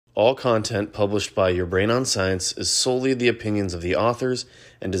All content published by Your Brain on Science is solely the opinions of the authors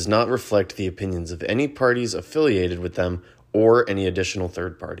and does not reflect the opinions of any parties affiliated with them or any additional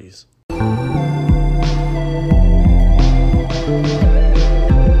third parties.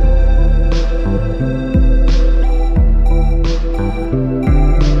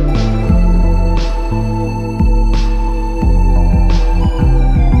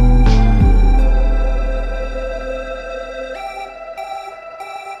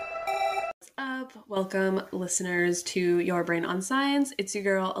 Welcome, listeners, to Your Brain on Science. It's your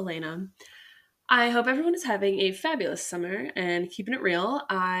girl, Elena. I hope everyone is having a fabulous summer and keeping it real.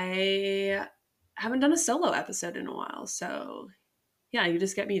 I haven't done a solo episode in a while, so yeah, you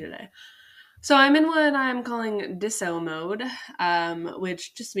just get me today. So I'm in what I'm calling disso mode,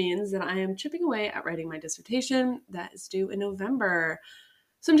 which just means that I am chipping away at writing my dissertation that is due in November.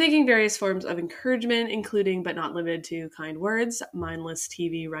 So I'm taking various forms of encouragement, including but not limited to kind words, mindless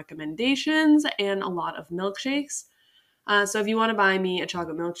TV recommendations, and a lot of milkshakes. So if you want to buy me a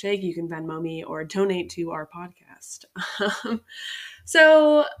chocolate milkshake, you can Venmo me or donate to our podcast.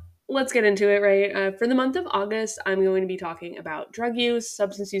 So let's get into it, right? For the month of August, I'm going to be talking about drug use,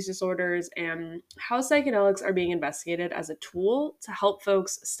 substance use disorders, and how psychedelics are being investigated as a tool to help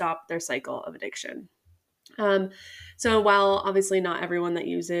folks stop their cycle of addiction. So while obviously not everyone that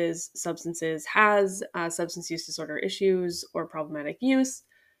uses substances has substance use disorder issues or problematic use,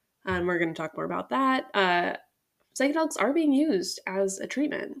 and we're going to talk more about that, psychedelics are being used as a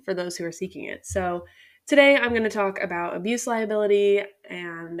treatment for those who are seeking it. So today I'm going to talk about abuse liability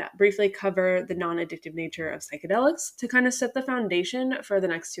and briefly cover the non-addictive nature of psychedelics to kind of set the foundation for the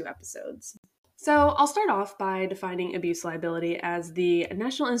next two episodes. So I'll start off by defining abuse liability as the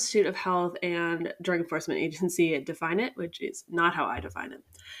National Institute of Health and Drug Enforcement Agency define it, which is not how I define it.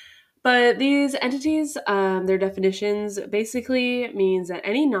 But these entities, their definitions basically means that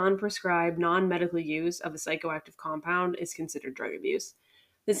any non-prescribed, non-medical use of a psychoactive compound is considered drug abuse.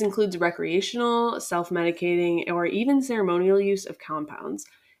 This includes recreational, self-medicating, or even ceremonial use of compounds.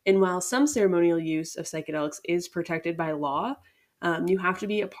 And while some ceremonial use of psychedelics is protected by law, you have to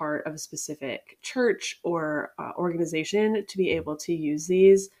be a part of a specific church or organization to be able to use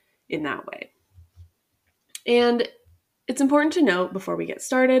these in that way. And it's important to note before we get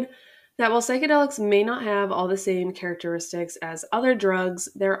started that while psychedelics may not have all the same characteristics as other drugs,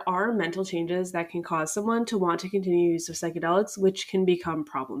 there are mental changes that can cause someone to want to continue use of psychedelics, which can become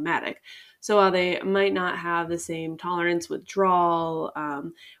problematic. So while they might not have the same tolerance withdrawal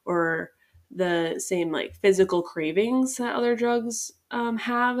or the same like physical cravings that other drugs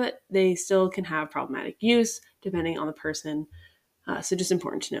have, they still can have problematic use depending on the person. So just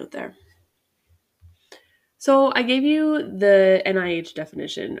important to note there. So I gave you the NIH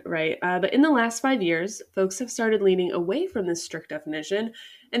definition, right? But in the last 5 years, folks have started leaning away from this strict definition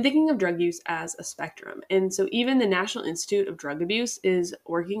and thinking of drug use as a spectrum. And so even the National Institute of Drug Abuse is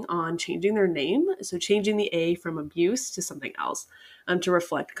working on changing their name, so changing the A from abuse to something else, to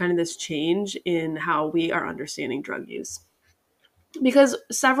reflect kind of this change in how we are understanding drug use. Because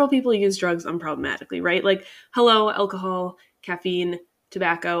several people use drugs unproblematically, right? Like, hello, alcohol, caffeine,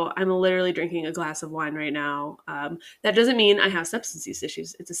 tobacco. I'm literally drinking a glass of wine right now. That doesn't mean I have substance use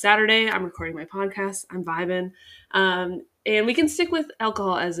issues. It's a Saturday. I'm recording my podcast. I'm vibing. And we can stick with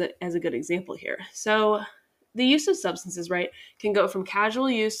alcohol as a good example here. So the use of substances, right, can go from casual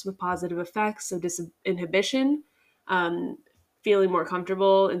use with positive effects, so disinhibition, feeling more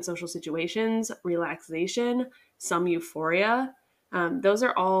comfortable in social situations, relaxation, some euphoria. Those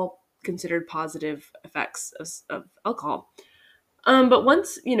are all considered positive effects of alcohol. But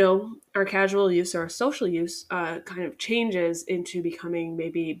once, our casual use or our social use kind of changes into becoming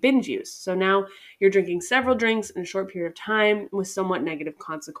maybe binge use. So now you're drinking several drinks in a short period of time with somewhat negative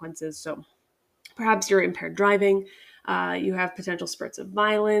consequences. So perhaps you're impaired driving, you have potential spurts of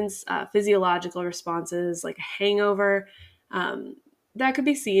violence, physiological responses like a hangover. That could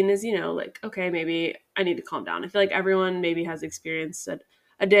be seen as, like, okay, maybe I need to calm down. I feel like everyone maybe has experienced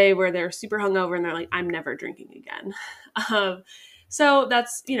a day where they're super hungover and they're like, I'm never drinking again. So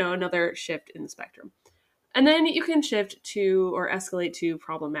that's, another shift in the spectrum. And then you can shift to or escalate to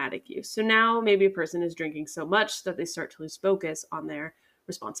problematic use. So now maybe a person is drinking so much that they start to lose focus on their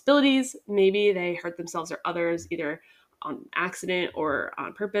responsibilities. Maybe they hurt themselves or others either on accident or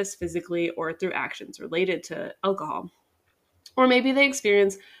on purpose, physically, or through actions related to alcohol. Or maybe they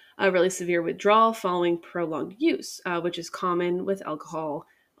experience a really severe withdrawal following prolonged use, which is common with alcohol,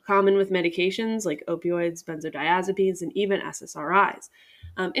 common with medications like opioids, benzodiazepines, and even SSRIs.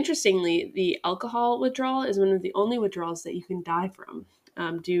 Interestingly, the alcohol withdrawal is one of the only withdrawals that you can die from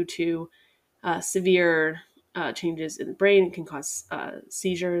due to severe changes in the brain. It can cause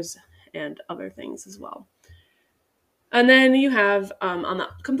seizures and other things as well. And then you have on the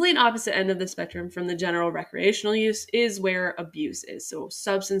complete opposite end of the spectrum from the general recreational use is where abuse is. So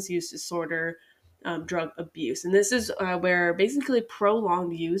substance use disorder, drug abuse. And this is where basically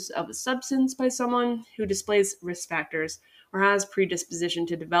prolonged use of a substance by someone who displays risk factors or has predisposition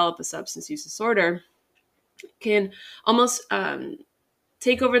to develop a substance use disorder can almost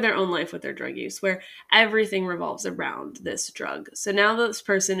take over their own life with their drug use, where everything revolves around this drug. So now this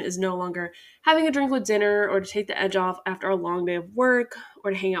person is no longer having a drink with dinner or to take the edge off after a long day of work or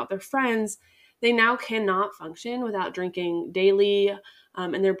to hang out with their friends. They now cannot function without drinking daily,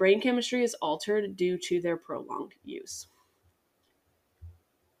 and their brain chemistry is altered due to their prolonged use.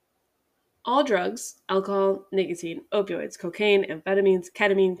 All drugs, alcohol, nicotine, opioids, cocaine, amphetamines,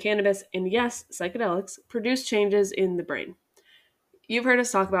 ketamine, cannabis, and yes, psychedelics, produce changes in the brain. You've heard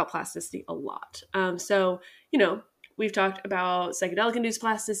us talk about plasticity a lot. We've talked about psychedelic-induced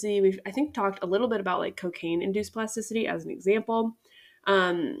plasticity. We've, I think, talked a little bit about like cocaine-induced plasticity as an example.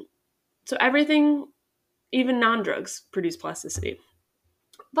 So everything, even non-drugs, produce plasticity.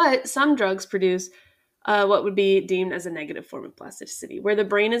 But some drugs produce what would be deemed as a negative form of plasticity, where the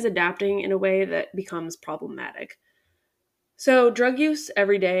brain is adapting in a way that becomes problematic. So drug use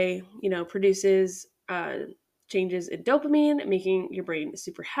every day, produces changes in dopamine, making your brain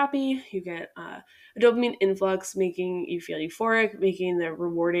super happy. You get a dopamine influx, making you feel euphoric, making the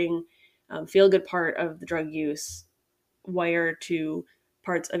rewarding, feel-good part of the drug use wire to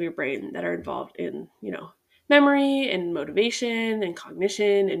parts of your brain that are involved in, memory and motivation and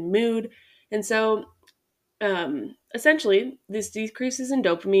cognition and mood. And so essentially, this decreases in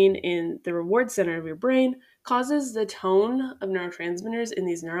dopamine in the reward center of your brain causes the tone of neurotransmitters in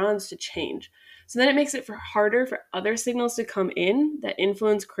these neurons to change. So then it makes it harder for other signals to come in that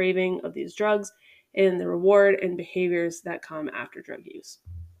influence craving of these drugs and the reward and behaviors that come after drug use.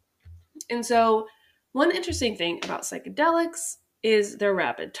 And so one interesting thing about psychedelics is their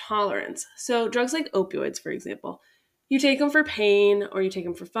rapid tolerance. So drugs like opioids, for example, you take them for pain or you take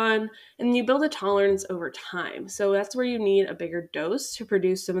them for fun, and you build a tolerance over time. So that's where you need a bigger dose to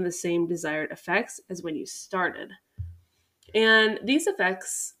produce some of the same desired effects as when you started. And these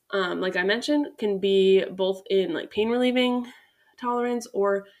effects, like I mentioned, can be both in like pain relieving tolerance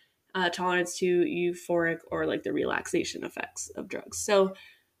or tolerance to euphoric or like the relaxation effects of drugs. So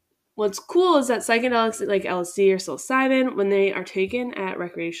what's cool is that psychedelics like LSD or psilocybin, when they are taken at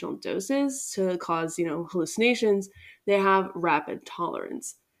recreational doses to cause, hallucinations, they have rapid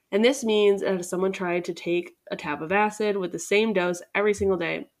tolerance. And this means that if someone tried to take a tab of acid with the same dose every single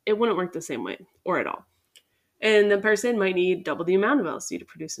day, it wouldn't work the same way or at all. And the person might need double the amount of LSD to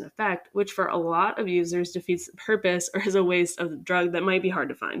produce an effect, which for a lot of users defeats the purpose or is a waste of the drug that might be hard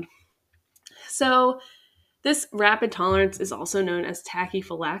to find. So this rapid tolerance is also known as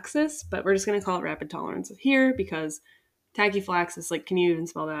tachyphylaxis, but we're just going to call it rapid tolerance here because tachyphylaxis, like, can you even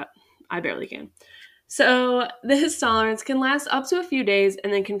spell that? I barely can. So this tolerance can last up to a few days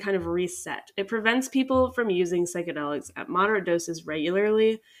and then can kind of reset. It prevents people from using psychedelics at moderate doses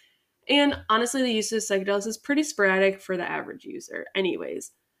regularly. And honestly, the use of psychedelics is pretty sporadic for the average user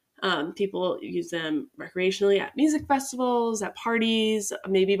anyways. People use them recreationally at music festivals, at parties,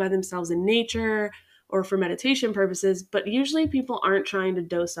 maybe by themselves in nature, or for meditation purposes, but usually people aren't trying to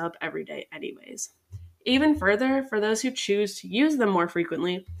dose up every day anyways. Even further, for those who choose to use them more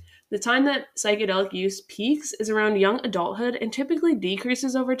frequently, the time that psychedelic use peaks is around young adulthood and typically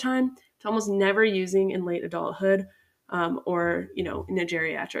decreases over time to almost never using in late adulthood or, in a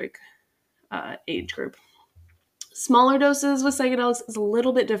geriatric age group. Smaller doses with psychedelics is a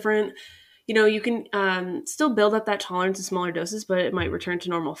little bit different. You can still build up that tolerance to smaller doses, but it might return to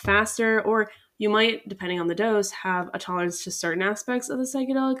normal faster, or you might, depending on the dose, have a tolerance to certain aspects of the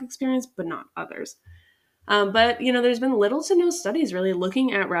psychedelic experience, but not others. But there's been little to no studies really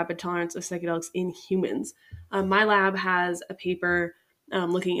looking at rapid tolerance of psychedelics in humans. My lab has a paper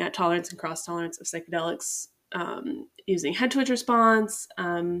looking at tolerance and cross tolerance of psychedelics using head twitch response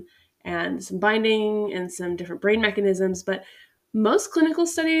and some binding and some different brain mechanisms. But most clinical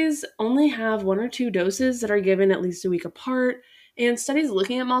studies only have 1 or 2 doses that are given at least a week apart. And studies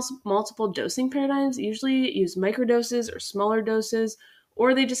looking at multiple dosing paradigms usually use microdoses or smaller doses,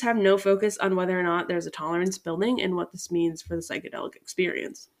 or they just have no focus on whether or not there's a tolerance building and what this means for the psychedelic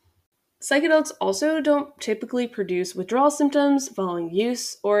experience. Psychedelics also don't typically produce withdrawal symptoms following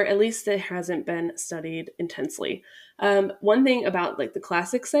use, or at least it hasn't been studied intensely. One thing about like the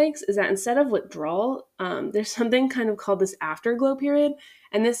classic psychs is that instead of withdrawal, there's something kind of called this afterglow period.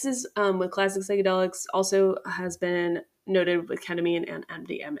 And this is with classic psychedelics also has been noted with ketamine and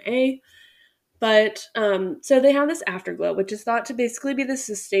MDMA. But so they have this afterglow, which is thought to basically be the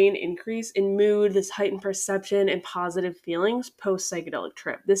sustained increase in mood, this heightened perception, and positive feelings post psychedelic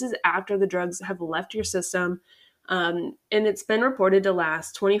trip. This is after the drugs have left your system, and it's been reported to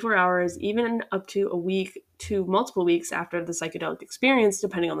last 24 hours, even up to a week to multiple weeks after the psychedelic experience,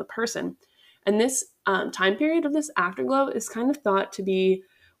 depending on the person. And this time period of this afterglow is kind of thought to be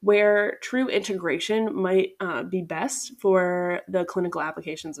where true integration might be best for the clinical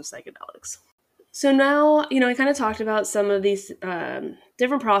applications of psychedelics. So now, I kind of talked about some of these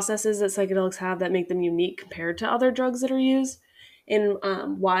different processes that psychedelics have that make them unique compared to other drugs that are used, and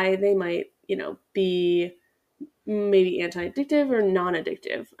why they might, be maybe anti-addictive or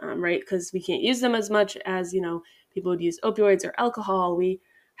non-addictive, right? Because we can't use them as much as, people would use opioids or alcohol. We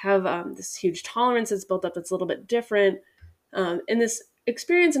have this huge tolerance that's built up that's a little bit different. And this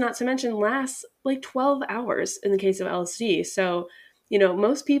experience, not to mention, lasts like 12 hours in the case of LSD. So,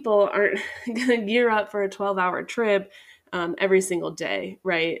 most people aren't going to gear up for a 12-hour trip every single day,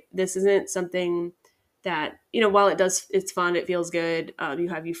 right? This isn't something that, while it's fun, it feels good. You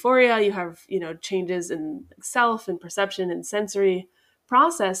have euphoria, you have, changes in self and perception and sensory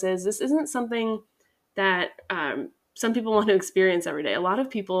processes. This isn't something that some people want to experience every day. A lot of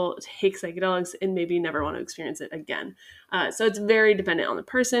people take psychedelics and maybe never want to experience it again. So it's very dependent on the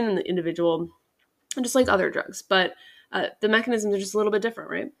person and the individual, just like other drugs. But the mechanisms are just a little bit different,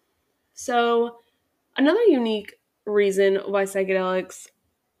 right? So another unique reason why psychedelics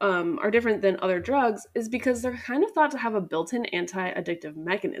are different than other drugs is because they're kind of thought to have a built-in anti-addictive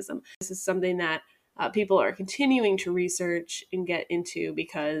mechanism. This is something that people are continuing to research and get into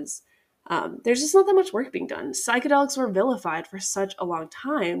because there's just not that much work being done. Psychedelics were vilified for such a long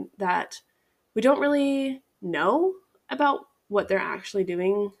time that we don't really know about what they're actually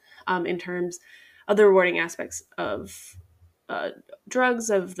doing in terms of the rewarding aspects of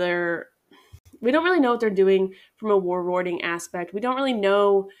drugs, we don't really know what they're doing from a rewarding aspect. We don't really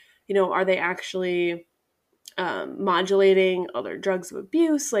know, are they actually modulating other drugs of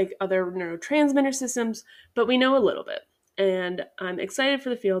abuse, like other neurotransmitter systems, but we know a little bit. And I'm excited for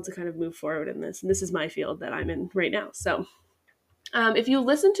the field to kind of move forward in this. And this is my field that I'm in right now. So if you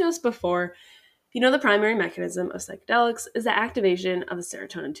listened to us before, the primary mechanism of psychedelics is the activation of the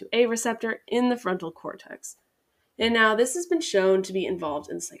serotonin 2A receptor in the frontal cortex. And now this has been shown to be involved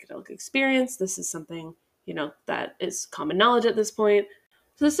in the psychedelic experience. This is something, that is common knowledge at this point.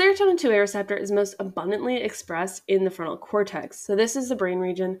 So the serotonin 2A receptor is most abundantly expressed in the frontal cortex. So this is the brain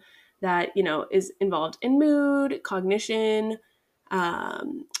region that, is involved in mood, cognition,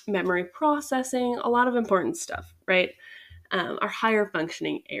 memory processing, a lot of important stuff, right? Our higher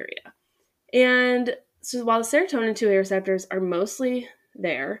functioning area. And so while the serotonin 2A receptors are mostly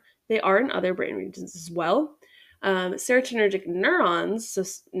there, they are in other brain regions as well. Serotonergic neurons, so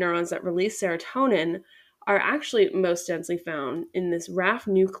neurons that release serotonin, are actually most densely found in this RAF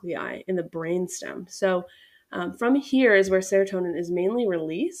nuclei in the brainstem. So from here is where serotonin is mainly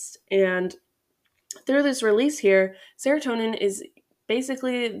released. And through this release here, serotonin is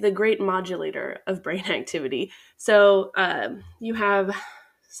basically the great modulator of brain activity. So you have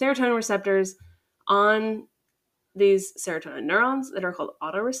serotonin receptors on these serotonin neurons that are called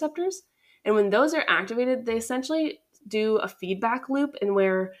autoreceptors. And when those are activated, they essentially do a feedback loop in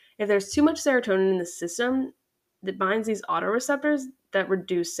where if there's too much serotonin in the system, that binds these autoreceptors that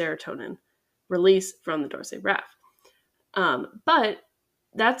reduce serotonin release from the dorsal RAF. But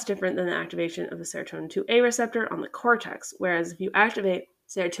that's different than the activation of the serotonin 2A receptor on the cortex. Whereas if you activate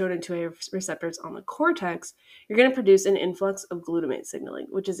serotonin 2A receptors on the cortex, you're going to produce an influx of glutamate signaling,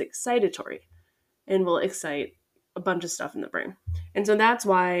 which is excitatory and will excite a bunch of stuff in the brain. And so that's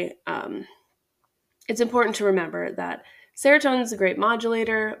why it's important to remember that serotonin is a great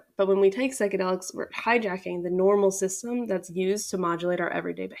modulator, but when we take psychedelics, we're hijacking the normal system that's used to modulate our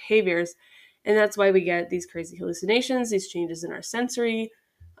everyday behaviors. And that's why we get these crazy hallucinations, these changes in our sensory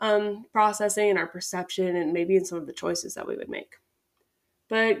processing and our perception, and maybe in some of the choices that we would make.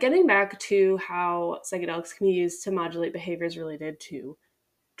 But getting back to how psychedelics can be used to modulate behaviors related to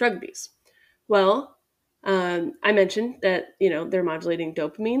drug abuse. Well, I mentioned that, they're modulating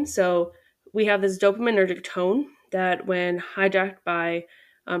dopamine. So we have this dopaminergic tone that when hijacked by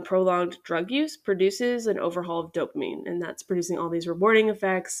prolonged drug use produces an overhaul of dopamine. And that's producing all these rewarding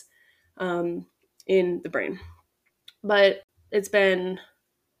effects in the brain. But it's been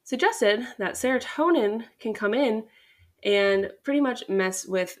suggested that serotonin can come in and pretty much mess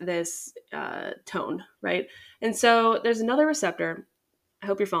with this tone, right? And so there's another receptor I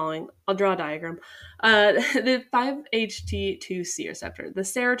hope you're following. I'll draw a diagram. The 5-HT2C receptor, the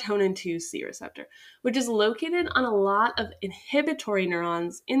serotonin 2C receptor, which is located on a lot of inhibitory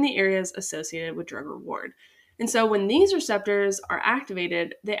neurons in the areas associated with drug reward. And so when these receptors are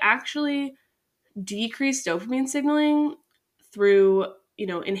activated, they actually decrease dopamine signaling through,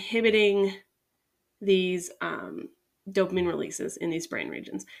 inhibiting these dopamine releases in these brain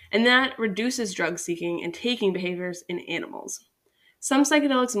regions. And that reduces drug seeking and taking behaviors in animals. Some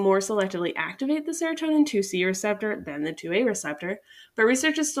psychedelics more selectively activate the serotonin 2C receptor than the 2A receptor, but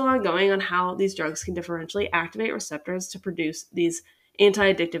research is still ongoing on how these drugs can differentially activate receptors to produce these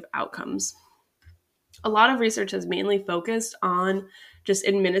anti-addictive outcomes. A lot of research has mainly focused on just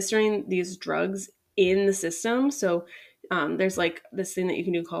administering these drugs in the system. So there's like this thing that you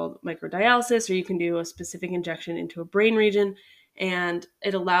can do called microdialysis, or you can do a specific injection into a brain region, and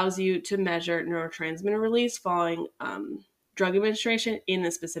it allows you to measure neurotransmitter release following drug administration in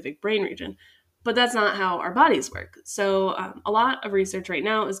a specific brain region. But that's not how our bodies work. So a lot of research right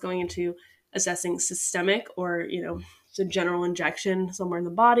now is going into assessing systemic, or it's a general injection somewhere in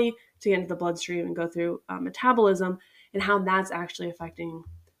the body to get into the bloodstream and go through metabolism, and how that's actually affecting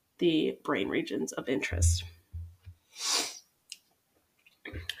the brain regions of interest.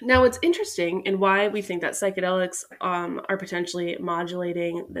 Now, what's interesting and why we think that psychedelics are potentially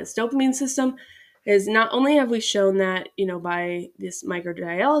modulating this dopamine system is not only have we shown that, by this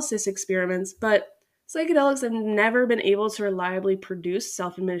microdialysis experiments, but psychedelics have never been able to reliably produce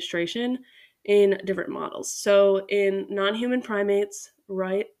self-administration in different models. So in non-human primates,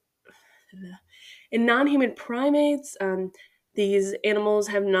 right? In non-human primates, these animals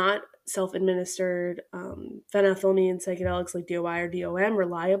have not self-administered phenethylamine psychedelics like DOI or DOM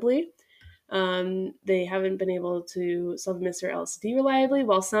reliably. They haven't been able to self-administer LSD reliably,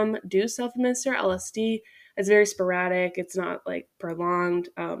 while some do self-administer LSD. It's very sporadic. It's not like prolonged.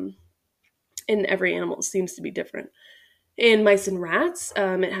 And every animal seems to be different. In mice and rats,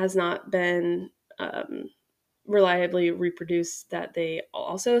 it has not been reliably reproduced that they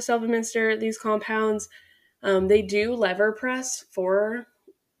also self-administer these compounds. They do lever press for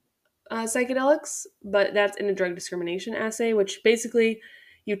psychedelics, but that's in a drug discrimination assay, which basically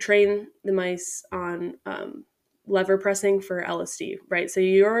you train the mice on lever pressing for LSD, right? So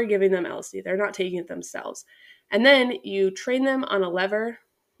you're giving them LSD. They're not taking it themselves. And then you train them on a lever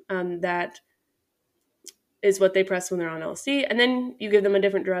that is what they press when they're on LSD. And then you give them a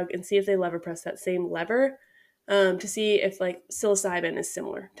different drug and see if they lever press that same lever to see if like psilocybin is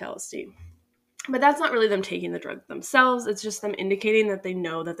similar to LSD. But that's not really them taking the drug themselves. It's just them indicating that they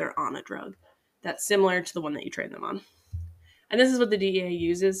know that they're on a drug that's similar to the one that you train them on. And this is what the DEA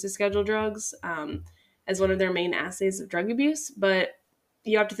uses to schedule drugs as one of their main assays of drug abuse. But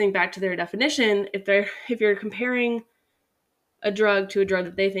you have to think back to their definition. If you're comparing a drug to a drug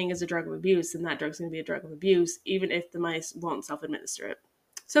that they think is a drug of abuse, then that drug's going to be a drug of abuse, even if the mice won't self-administer it.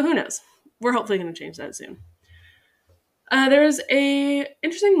 So who knows? We're hopefully going to change that soon. There's a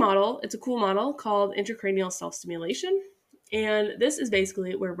interesting model. It's a cool model called intracranial self-stimulation. And this is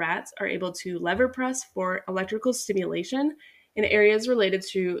basically where rats are able to lever press for electrical stimulation in areas related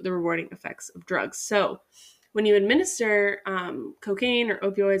to the rewarding effects of drugs. So when you administer cocaine or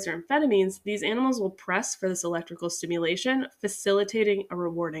opioids or amphetamines, these animals will press for this electrical stimulation, facilitating a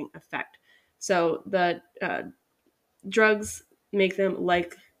rewarding effect. So the drugs make them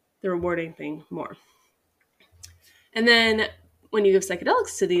like the rewarding thing more. And then when you give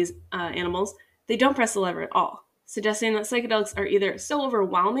psychedelics to these animals, they don't press the lever at all, suggesting that psychedelics are either so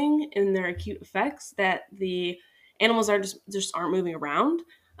overwhelming in their acute effects that the animals are just aren't moving around.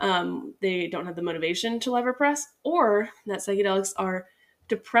 They don't have the motivation to lever press, or that psychedelics are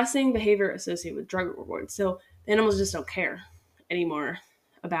depressing behavior associated with drug rewards. So the animals just don't care anymore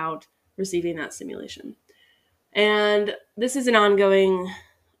about receiving that stimulation. And this is an ongoing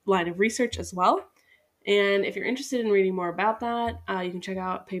line of research as well. And if you're interested in reading more about that, you can check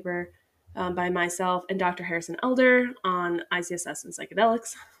out a paper by myself and Dr. Harrison Elder on ICSS and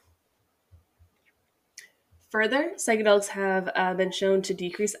psychedelics. Further, psychedelics have been shown to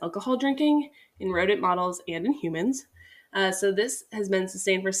decrease alcohol drinking in rodent models and in humans. So this has been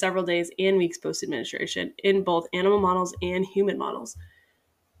sustained for several days and weeks post-administration in both animal models and human models.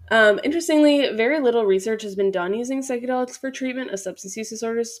 Interestingly, very little research has been done using psychedelics for treatment of substance use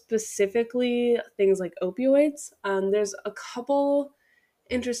disorders, specifically things like opioids. There's a couple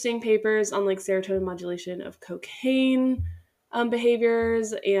interesting papers on like serotonin modulation of cocaine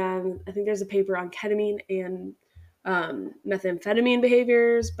behaviors, and I think there's a paper on ketamine and methamphetamine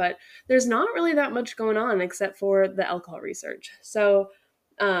behaviors, but there's not really that much going on except for the alcohol research. So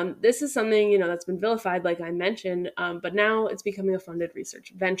This is something, that's been vilified, like I mentioned, but now it's becoming a funded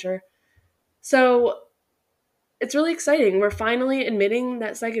research venture. So it's really exciting. We're finally admitting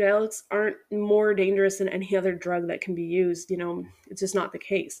that psychedelics aren't more dangerous than any other drug that can be used. It's just not the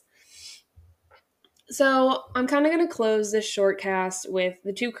case. So I'm kind of going to close this short cast with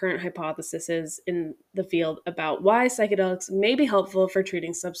the two current hypotheses in the field about why psychedelics may be helpful for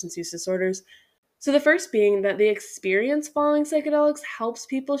treating substance use disorders. So the first being that the experience following psychedelics helps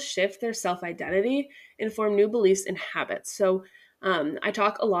people shift their self-identity and form new beliefs and habits. So I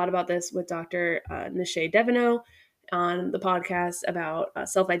talk a lot about this with Dr. Nishay Deveneaux on the podcast about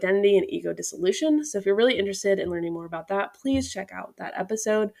self-identity and ego dissolution. So if you're really interested in learning more about that, please check out that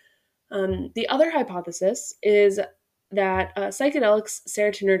episode. The other hypothesis is that psychedelics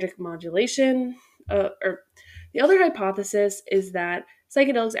serotonergic modulation, or the other hypothesis is that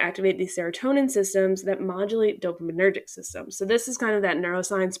psychedelics activate the serotonin systems that modulate dopaminergic systems. So this is kind of that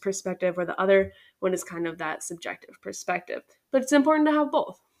neuroscience perspective, where the other one is kind of that subjective perspective. But it's important to have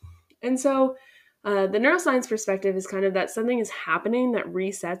both. And so the neuroscience perspective is kind of that something is happening that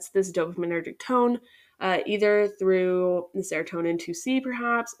resets this dopaminergic tone, either through the serotonin 2C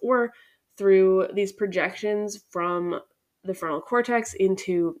perhaps, or through these projections from the frontal cortex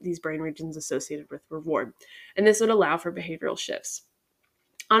into these brain regions associated with reward. And this would allow for behavioral shifts.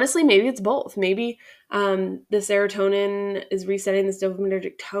 Honestly, maybe it's both. Maybe the serotonin is resetting this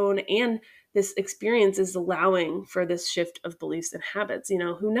dopaminergic tone, and this experience is allowing for this shift of beliefs and habits.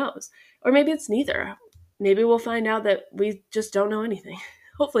 Who knows? Or maybe it's neither. Maybe we'll find out that we just don't know anything.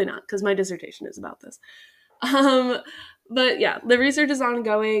 Hopefully not, because my dissertation is about this. But yeah, the research is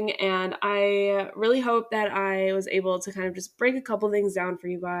ongoing, and I really hope that I was able to kind of just break a couple things down for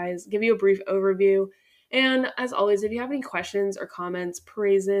you guys, give you a brief overview. And as always, if you have any questions or comments,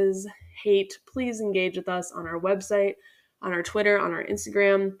 praises, hate, please engage with us on our website, on our Twitter, on our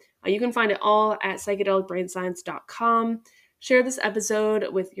Instagram. You can find it all at psychedelicbrainscience.com. Share this episode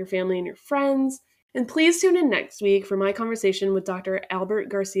with your family and your friends. And please tune in next week for my conversation with Dr. Albert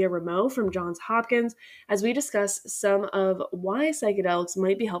Garcia Rameau from Johns Hopkins as we discuss some of why psychedelics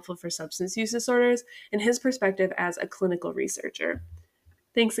might be helpful for substance use disorders and his perspective as a clinical researcher.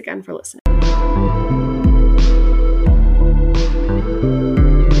 Thanks again for listening.